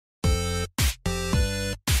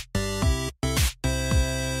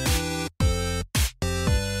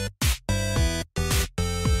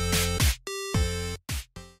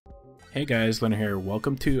Hey guys, Luna here.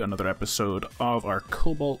 Welcome to another episode of our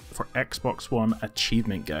Cobalt for Xbox One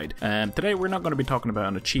Achievement Guide. And today we're not going to be talking about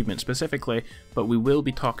an achievement specifically, but we will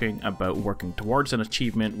be talking about working towards an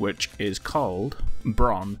achievement which is called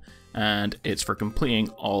Brawn, and it's for completing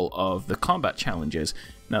all of the combat challenges.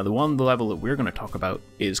 Now the level that we're going to talk about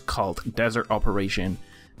is called Desert Operation,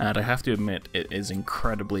 and I have to admit it is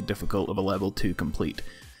incredibly difficult of a level to complete.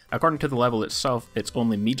 According to the level itself, it's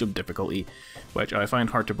only medium difficulty, which I find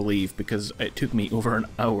hard to believe because it took me over an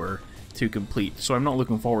hour to complete, so I'm not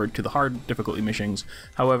looking forward to the hard difficulty missions.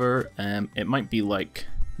 However, it might be like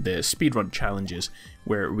the speedrun challenges,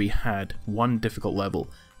 where we had one difficult level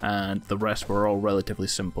and the rest were all relatively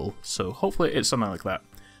simple, so hopefully it's something like that.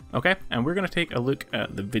 Okay, and we're going to take a look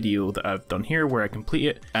at the video that I've done here where I complete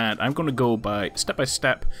it, and I'm going to go by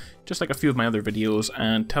step, just like a few of my other videos,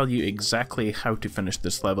 and tell you exactly how to finish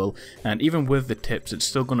this level. And even with the tips, it's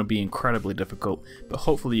still going to be incredibly difficult, but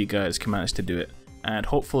hopefully you guys can manage to do it. And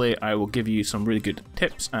hopefully I will give you some really good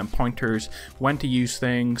tips and pointers, when to use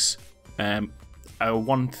things.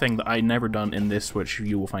 One thing that I never done in this, which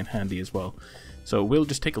you will find handy as well. So we'll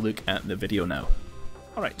just take a look at the video now.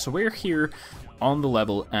 Alright, so we're here on the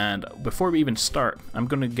level, and before we even start, I'm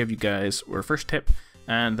going to give you guys our first tip,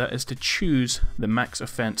 and that is to choose the max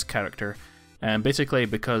offense character. And basically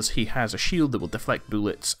because he has a shield that will deflect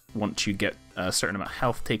bullets once you get a certain amount of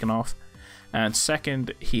health taken off. And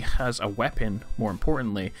second, he has a weapon, more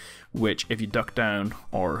importantly, which if you duck down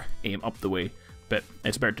or aim up the way, but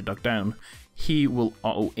it's better to duck down, he will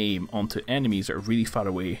auto-aim onto enemies that are really far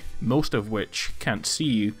away, most of which can't see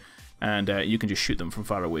you, and you can just shoot them from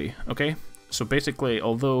far away, okay? So basically,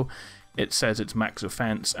 although it says it's max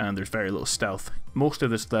offense and there's very little stealth, most of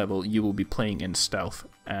this level you will be playing in stealth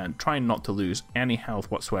and trying not to lose any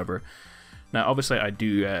health whatsoever. Now obviously I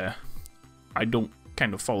don't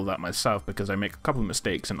kind of follow that myself because I make a couple of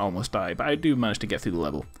mistakes and almost die, but I do manage to get through the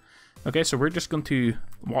level. Okay, so we're just going to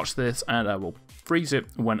watch this and I will freeze it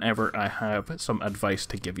whenever I have some advice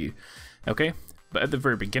to give you. Okay, but at the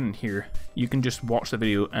very beginning here, you can just watch the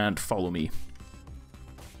video and follow me.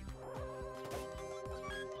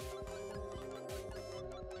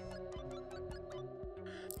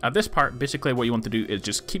 At this part, basically what you want to do is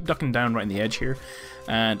just keep ducking down right on the edge here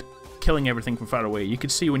and killing everything from far away. You can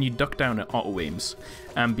see when you duck down it auto-aims.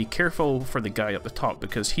 And be careful for the guy at the top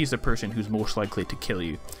because he's the person who's most likely to kill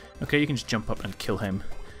you. Okay, you can just jump up and kill him.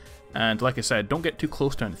 And like I said, don't get too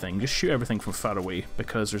close to anything, just shoot everything from far away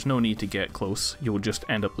because there's no need to get close, you'll just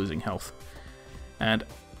end up losing health. And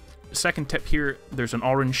second tip here, there's an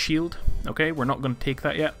orange shield. Okay, we're not going to take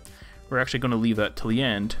that yet. We're actually going to leave that till the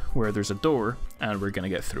end where there's a door and we're going to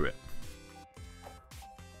get through it.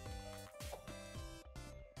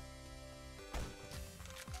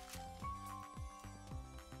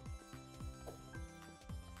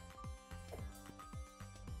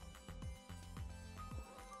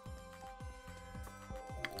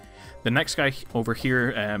 The next guy over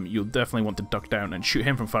here, you'll definitely want to duck down and shoot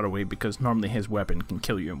him from far away because normally his weapon can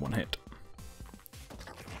kill you in one hit.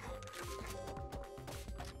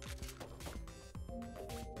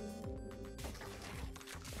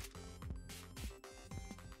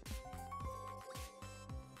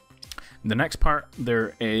 The next part,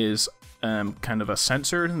 there is kind of a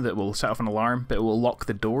sensor that will set off an alarm, but it will lock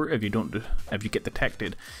the door if you get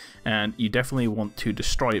detected, and you definitely want to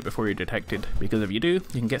destroy it before you're detected, because if you do, you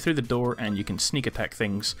can get through the door and you can sneak attack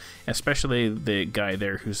things, especially the guy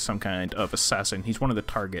there who's some kind of assassin. He's one of the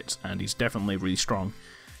targets and he's definitely really strong,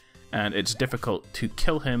 and it's difficult to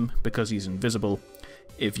kill him because he's invisible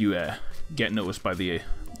if you get noticed by the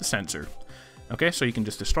sensor. Okay, so you can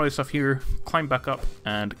just destroy stuff here, climb back up,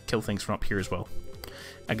 and kill things from up here as well.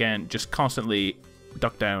 Again, just constantly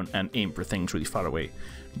duck down and aim for things really far away.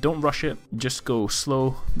 Don't rush it, just go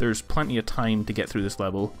slow. There's plenty of time to get through this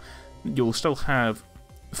level. You'll still have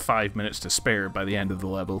 5 minutes to spare by the end of the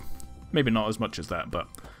level. Maybe not as much as that, but...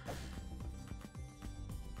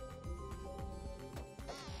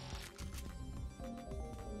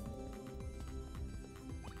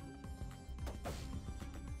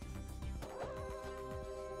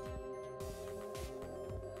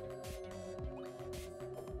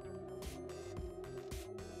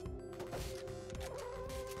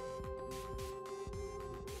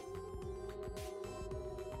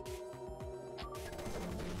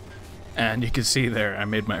 And you can see there, I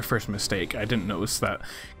made my first mistake. I didn't notice that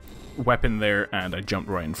weapon there and I jumped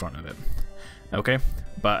right in front of it. Okay,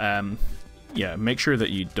 but yeah, make sure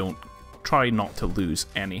that you don't try not to lose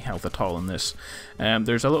any health at all in this.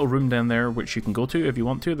 There's a little room down there which you can go to if you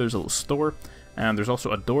want to. There's a little store, and there's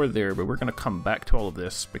also a door there, but we're going to come back to all of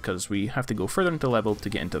this because we have to go further into level to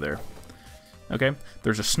get into there. Okay,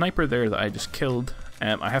 there's a sniper there that I just killed.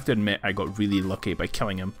 I have to admit I got really lucky by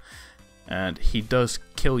killing him. And he does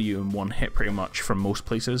kill you in one hit pretty much from most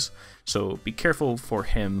places. So be careful for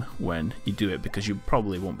him when you do it, because you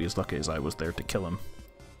probably won't be as lucky as I was there to kill him.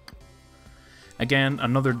 Again,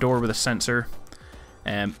 another door with a sensor.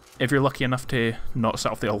 If you're lucky enough to not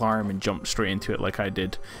set off the alarm and jump straight into it like I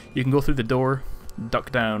did, you can go through the door,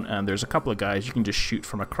 duck down, and there's a couple of guys you can just shoot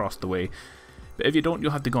from across the way. But if you don't,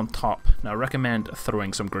 you'll have to go on top. Now I recommend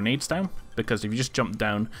throwing some grenades down, because if you just jump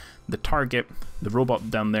down, the target, the robot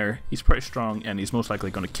down there, he's pretty strong and he's most likely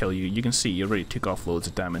going to kill you. You can see he already took off loads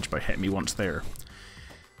of damage by hitting me once there.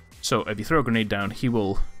 So if you throw a grenade down, he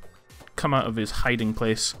will come out of his hiding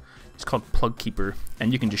place. It's called Plug Keeper,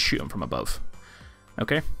 and you can just shoot him from above.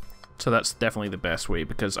 Okay? So that's definitely the best way,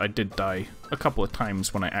 because I did die a couple of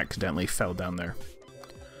times when I accidentally fell down there.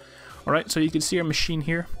 Alright, so you can see our machine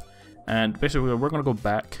here. And basically we're going to go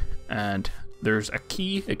back, and there's a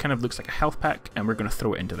key, it kind of looks like a health pack, and we're going to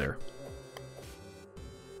throw it into there.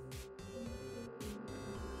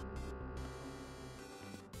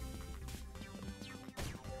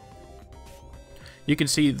 You can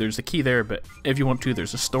see there's a key there, but if you want to,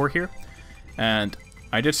 there's a store here. And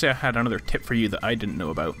I did say I had another tip for you that I didn't know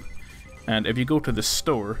about. And if you go to the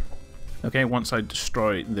store, okay, once I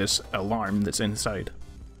destroy this alarm that's inside,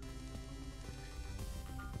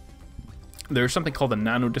 there's something called a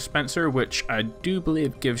nano dispenser, which I do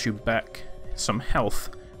believe gives you back some health,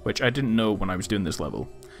 which I didn't know when I was doing this level.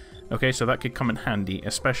 Okay, so that could come in handy,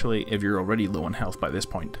 especially if you're already low on health by this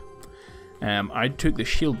point. I took the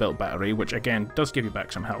shield belt battery, which again does give you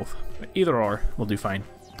back some health. But either or will do fine.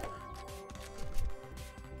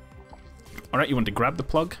 Alright, you want to grab the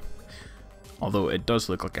plug, although it does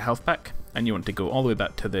look like a health pack, and you want to go all the way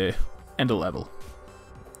back to the end of level.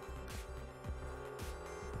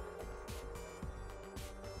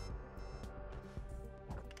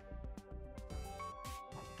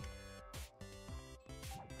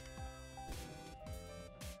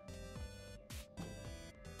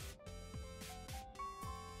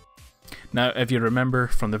 Now, if you remember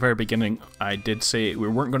from the very beginning, I did say we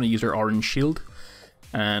weren't going to use our orange shield,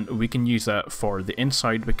 and we can use that for the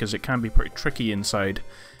inside because it can be pretty tricky inside,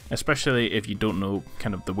 especially if you don't know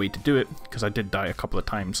kind of the way to do it, because I did die a couple of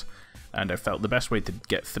times, and I felt the best way to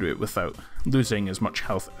get through it without losing as much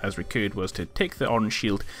health as we could was to take the orange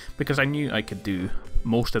shield, because I knew I could do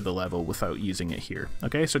most of the level without using it here.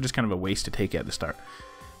 Okay, so just kind of a waste to take it at the start.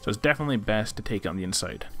 So it's definitely best to take it on the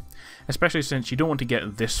inside, especially since you don't want to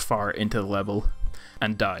get this far into the level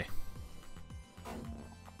and die.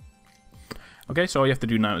 Okay, so all you have to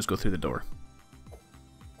do now is go through the door.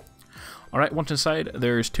 Alright, once inside,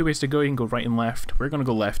 there's two ways to go. You can go right and left. We're going to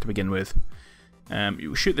go left to begin with.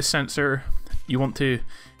 You shoot the sensor. You want to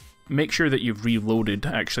make sure that you've reloaded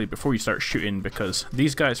actually before you start shooting, because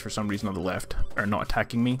these guys for some reason on the left are not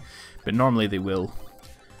attacking me, but normally they will.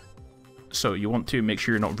 So you want to make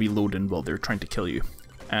sure you're not reloading while they're trying to kill you.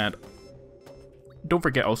 And don't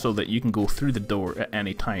forget also that you can go through the door at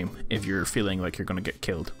any time if you're feeling like you're going to get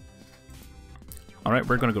killed. Alright,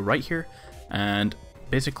 we're going to go right here, and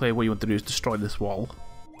basically what you want to do is destroy this wall.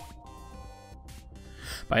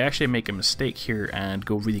 But I actually make a mistake here and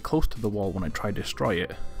go really close to the wall when I try to destroy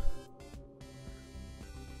it.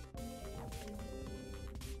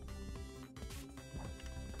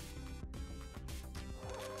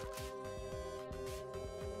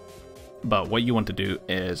 But what you want to do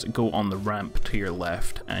is go on the ramp to your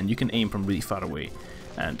left, and you can aim from really far away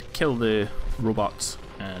and kill the robots,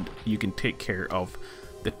 and you can take care of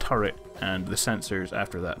the turret and the sensors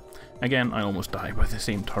after that. Again, I almost died by the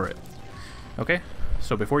same turret. Okay,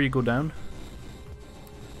 so before you go down,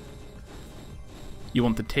 you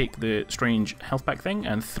want to take the strange health pack thing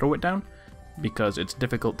and throw it down, because it's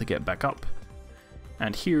difficult to get back up.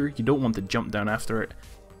 And here, you don't want to jump down after it.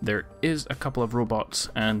 There is a couple of robots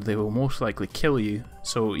and they will most likely kill you,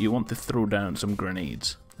 so you want to throw down some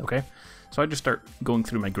grenades, okay? So I just start going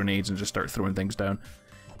through my grenades and just start throwing things down.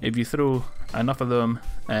 If you throw enough of them,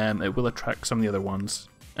 it will attract some of the other ones,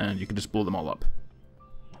 and you can just blow them all up.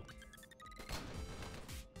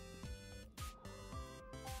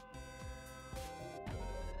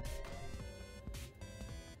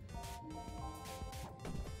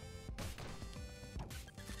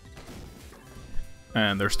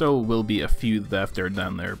 And there still will be a few left there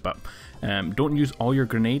down there, but don't use all your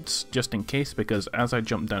grenades just in case, because as I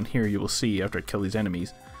jump down here you will see after I kill these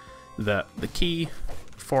enemies that the key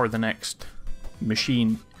for the next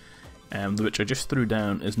machine, which I just threw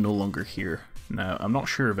down, is no longer here. Now I'm not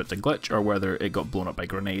sure if it's a glitch or whether it got blown up by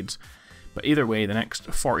grenades, but either way the next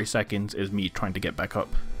 40 seconds is me trying to get back up.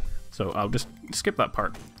 So I'll just skip that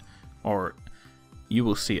part, or you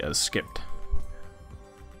will see it as skipped.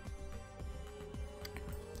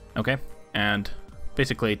 Okay, and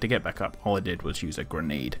basically to get back up, all I did was use a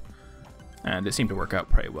grenade, and it seemed to work out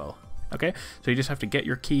pretty well. Okay, so you just have to get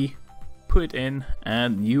your key, put it in,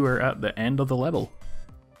 and you are at the end of the level.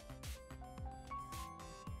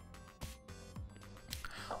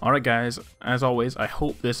 Alright guys, as always, I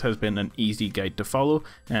hope this has been an easy guide to follow,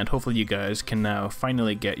 and hopefully you guys can now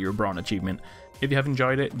finally get your Brawn Achievement. If you have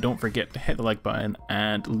enjoyed it, don't forget to hit the like button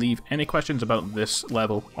and leave any questions about this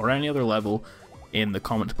level or any other level in the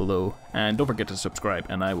comments below, and don't forget to subscribe,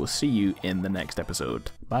 and I will see you in the next episode.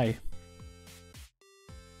 Bye.